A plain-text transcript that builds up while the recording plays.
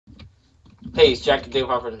Hey, it's Jack the Dave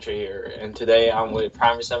Carpenter here, and today I'm with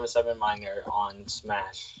priden77miner on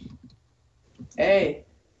Smash. Hey,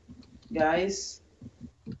 guys,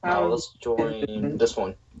 Now how let's you join doing? this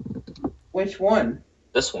one. Which one?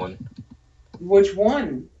 This one. Which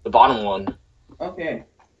one? The bottom one. Okay.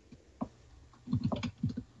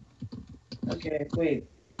 Okay, wait.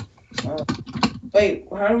 Uh, wait,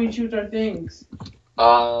 how do we choose our things?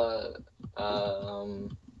 Uh, um,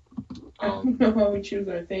 I don't know how we choose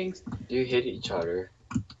our things. you hit each other.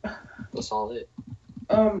 That's all it.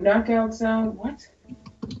 Knockout sound? What?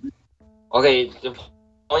 Okay, the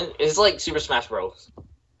point is like Super Smash Bros.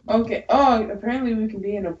 Okay. Oh, apparently we can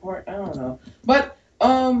be in a part. I don't know. But,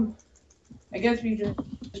 I guess we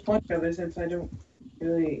just punch each other since I don't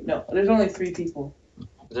really. No, there's only 3 people.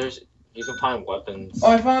 You can find weapons,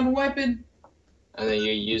 Oh, I found a weapon. and then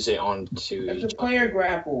you use it onto That's a each player other.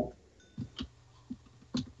 grapple.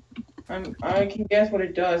 I can guess what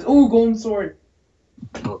it does. Ooh, golden sword.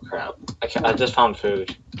 Oh crap! I just found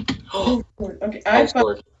food. Golden sword. Okay, I Oh, found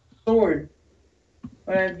sword. a sword.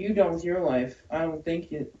 What have you done with your life? I don't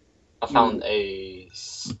think you. I found a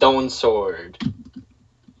stone sword.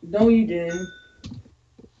 No, you didn't.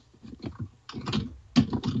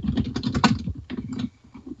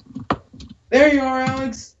 There you are,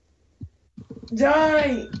 Alex.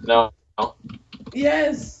 Die. No.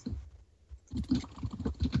 Yes.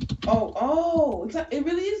 Oh. It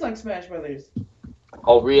really is like Smash Brothers.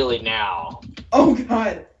 Oh, really now? Oh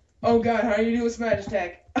God. Oh God. How do you do a smash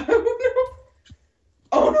attack? Oh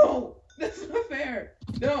no. Oh no. That's not fair.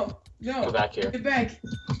 No. Go back here. Get back.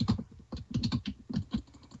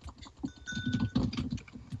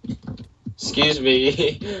 Excuse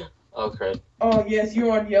me. Okay. Oh yes,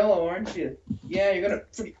 you're on yellow, aren't you? Yeah, you're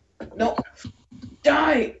gonna. No.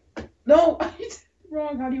 Die. No. I did it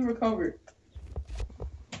wrong. How do you recover?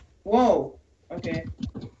 Whoa. Okay.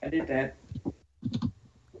 I did that.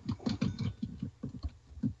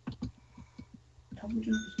 Double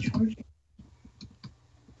jump is charging.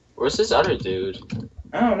 Where's this other dude?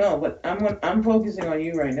 I don't know, but I'm focusing on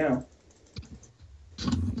you right now.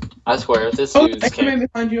 I swear, if this Oh, dude's Enderman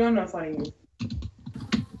camp, behind you. I'm not fighting you.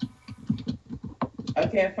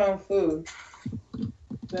 Okay, I found food. Does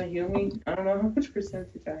that heal me? I don't know how much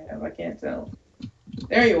percentage I have. I can't tell.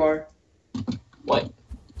 There you are. what?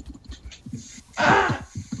 Ah!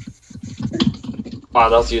 Wow,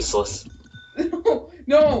 that was useless.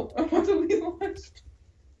 No, I want to be launched.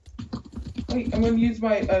 Wait, I'm gonna use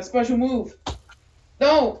my special move.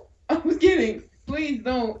 No, I was kidding. Please,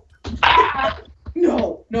 no. Ah!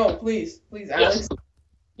 No, please, Yes, Alex.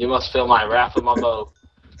 you must feel my wrath with my bow.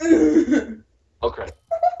 No, Okay.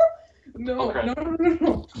 no, Okay. no, no, no,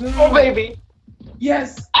 no, Oh, no. baby.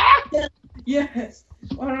 Yes, Ah! yes.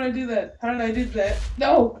 Why did I do that? How did I do that?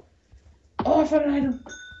 No. Oh, I found an item.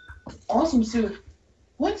 Awesome suit.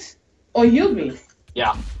 What? Oh, he healed me.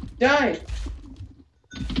 Yeah. Die.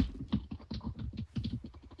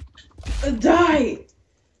 Die.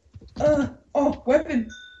 Oh, weapon.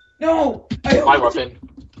 No. My weapon.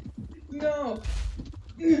 No.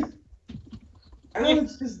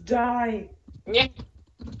 Alex, just die. Yeah.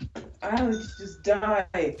 Alex, just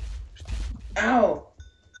die. Ow.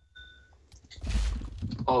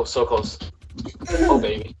 Oh, so close. Oh,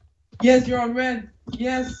 baby. Yes, you're on red.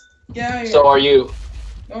 Yes. Get out of So here. are you.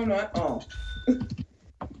 No, I'm not. Oh.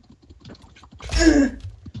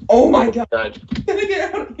 Oh my Oh, God. good. Gotta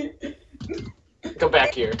get out of here. Come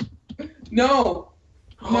back here. No.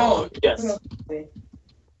 No. Yes.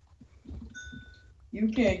 You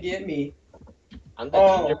can't get me. I'm the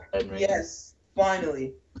Oh, gingerbread man. yes.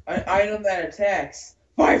 Finally. An item that attacks.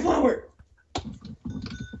 Fire flower.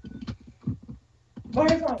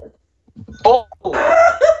 Fire flower. Oh,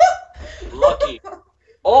 lucky.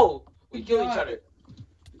 Oh, we kill each God. other.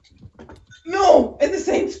 No, in the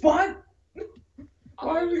same spot. I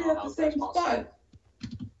Why don't are even we know at how the that's same possible. spot?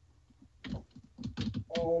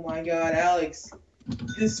 Oh my God, Alex.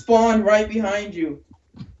 This spawned right behind you.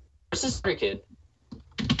 Where's this other kid?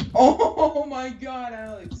 Oh my God,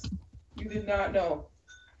 Alex. You did not know.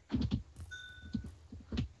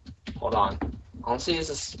 Hold on. Honestly, is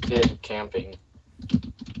this kid camping?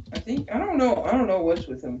 I don't know. I don't know what's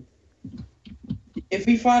with him. If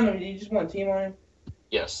we find him, do you just want to team on him?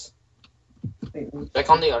 Yes. Wait, Check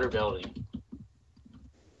on the other building.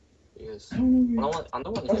 Because I don't know. I'm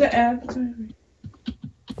the one. What's that ad?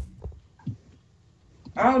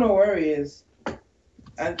 I don't know where he is.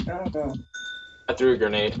 I don't know. I threw a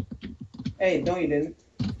grenade. Hey, no, you didn't.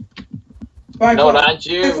 Fire No, flower. not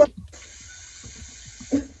you.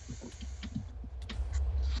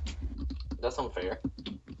 That's unfair.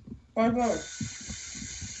 Fire flower.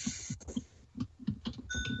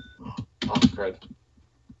 Oh, crud.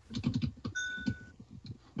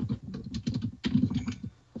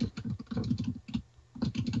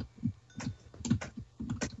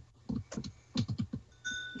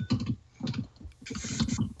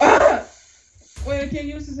 Ah! Wait, I can't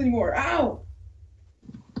use this anymore. Ow!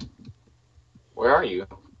 Where are you?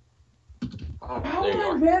 Oh, How there am you I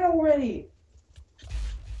are. red already?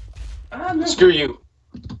 Ah, no. Screw you.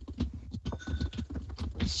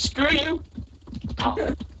 Screw you.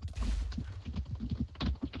 Oh.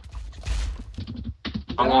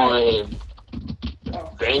 I'm gonna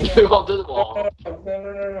bang you onto the wall.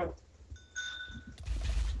 No.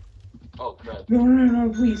 Oh crap.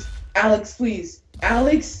 No, please. Alex, please.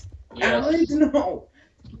 Alex? Yes. Alex, no.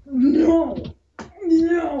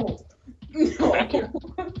 Come back here.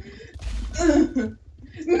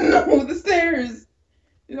 No, the stairs.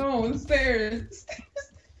 No, the stairs.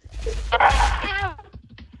 Ah!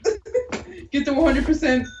 Get to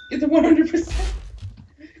 100%. Get to 100%.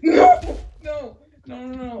 No.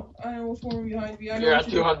 I almost fallen behind me. I know You're what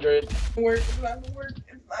at you're 200. doing. It's not gonna work.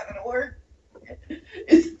 It's not gonna work.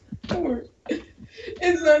 It's not gonna work.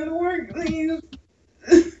 It's not gonna work. Please.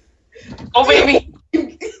 Oh baby.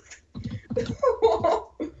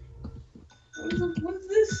 What is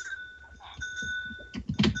this?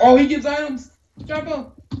 Oh, he gives items. Drop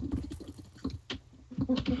him.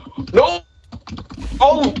 No.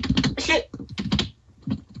 Oh shit.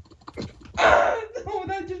 No,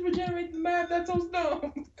 that just regenerates the map. That's so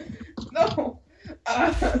dumb. No.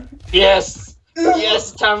 Yes. No.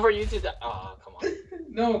 Yes. Time for you to die. Oh, come on.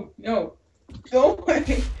 No. Go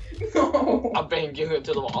away. No. I'm banging you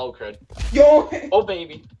into the wall. Oh crud. Go away. Oh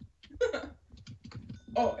baby.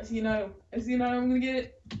 Oh, I see an item. I'm gonna get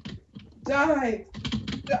it. Die.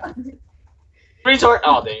 Retort.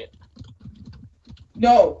 Oh dang it.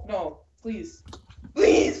 No. Please.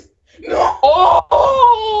 No.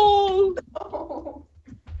 Oh. No.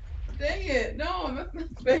 Dang it. No, that's not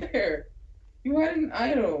fair. You had an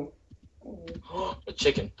item. Oh. A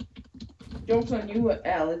chicken. Joke's on you,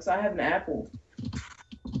 Alex. I have an apple.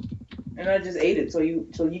 And I just ate it, so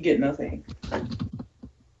you get nothing.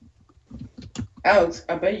 Alex,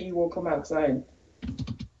 I bet you won't come outside.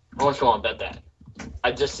 How much you want to bet that?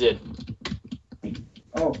 I just did.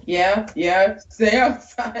 Oh, yeah. Stay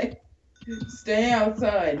outside. Stay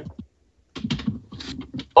outside.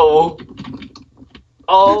 Oh.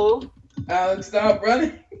 Alex, stop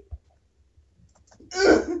running.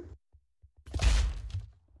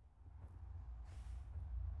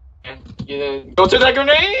 Go to that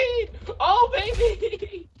grenade! Oh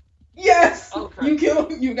baby! Yes! Oh crap.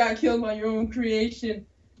 You got killed by your own creation.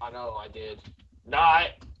 I know, I did.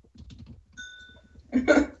 Die!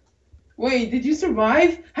 Wait, did you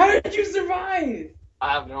survive? How did you survive?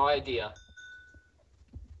 I have no idea.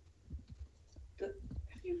 How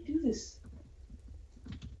do you do this?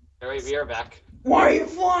 Alright, we are back. Why are you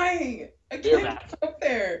flying? I We are can't back. get up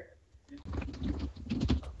there.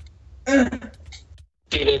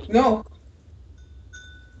 Cheated. No.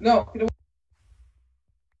 Get away.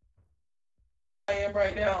 I am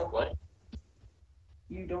right now. What?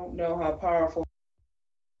 You don't know how powerful.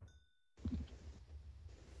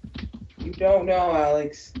 You don't know,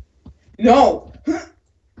 Alex. No!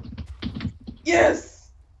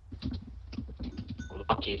 Yes!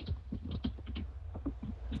 Lucky.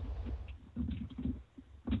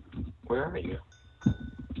 Where are you?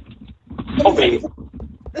 Oh baby!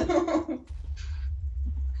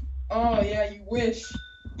 Oh yeah, you wish.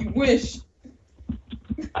 You wish.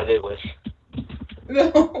 I did wish.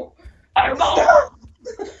 No. Fireball!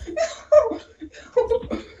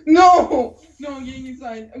 No, I'm getting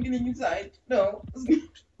inside. No.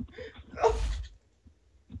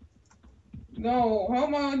 No, how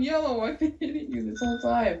am I on yellow? I've been hitting you this whole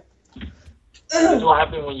time. This is what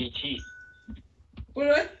happens when you cheat.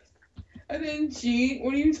 What I didn't cheat.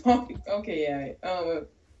 What are you talking? Okay, yeah.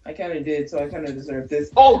 I kind of did, so I kind of deserve this.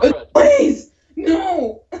 Oh, crud. Please,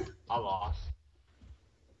 no. I lost.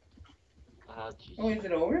 Oh, is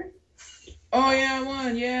it over? Oh yeah, I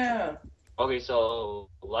won. Yeah. Okay, so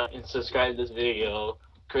like and subscribe to this video.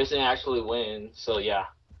 Kristen actually wins, so yeah.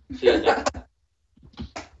 See you next.